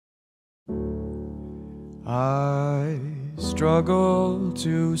I struggle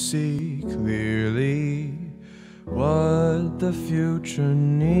to see clearly what the future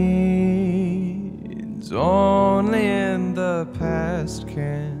needs. Only in the past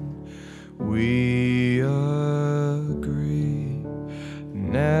can we agree.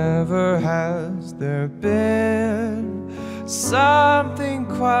 Never has there been something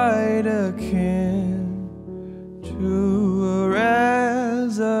quite akin to a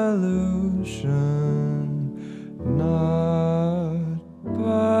resolution not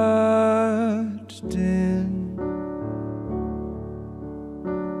budged in.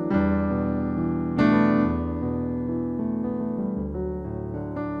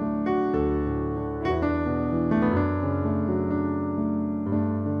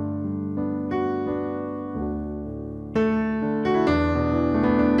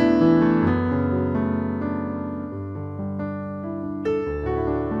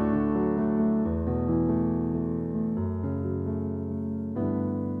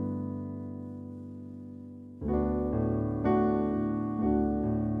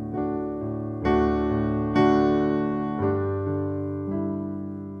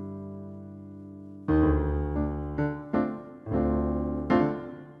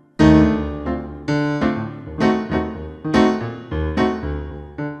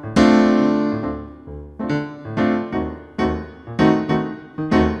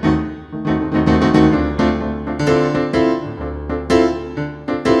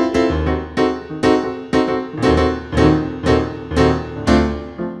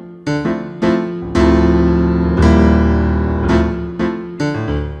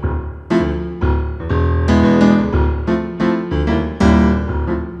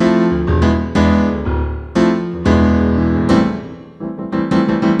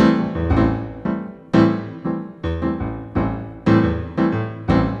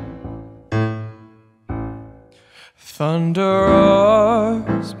 Thunder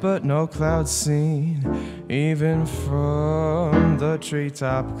roars, but no clouds seen, even from the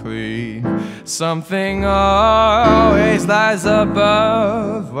treetop clean. Something always lies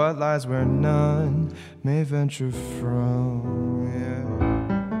above what lies where none may venture from. Yeah.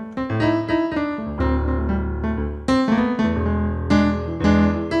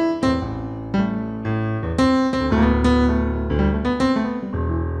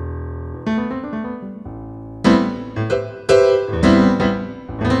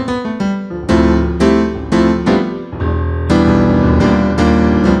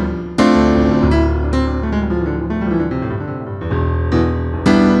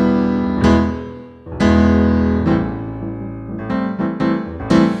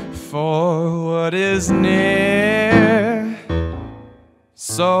 For what is near,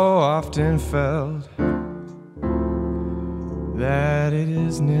 so often felt that it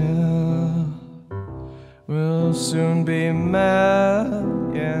is nil, will soon be met,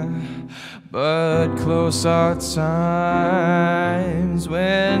 yeah. But close are times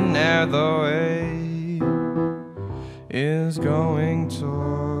when ne'er the way is going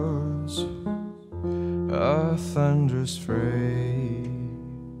towards a thunderous fray.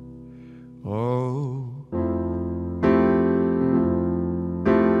 Oh,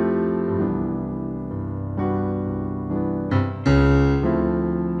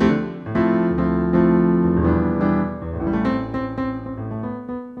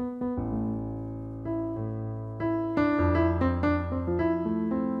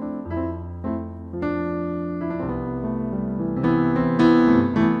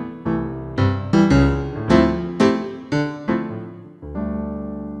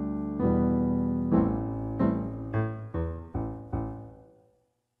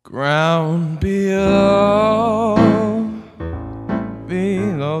 ground below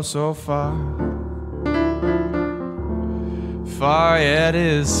so far, far yet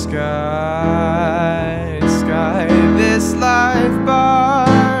is sky, this life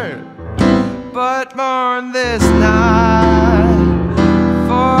barred, but mourn this night,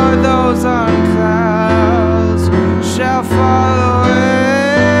 for those on clouds shall fall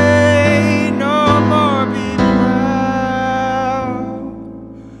away, no more be proud,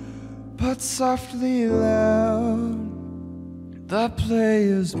 but softly loud the play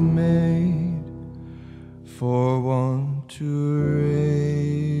is made for one to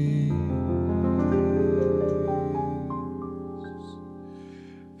raise.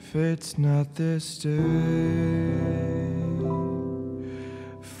 Fate's not this day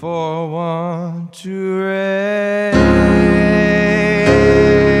for one to raise.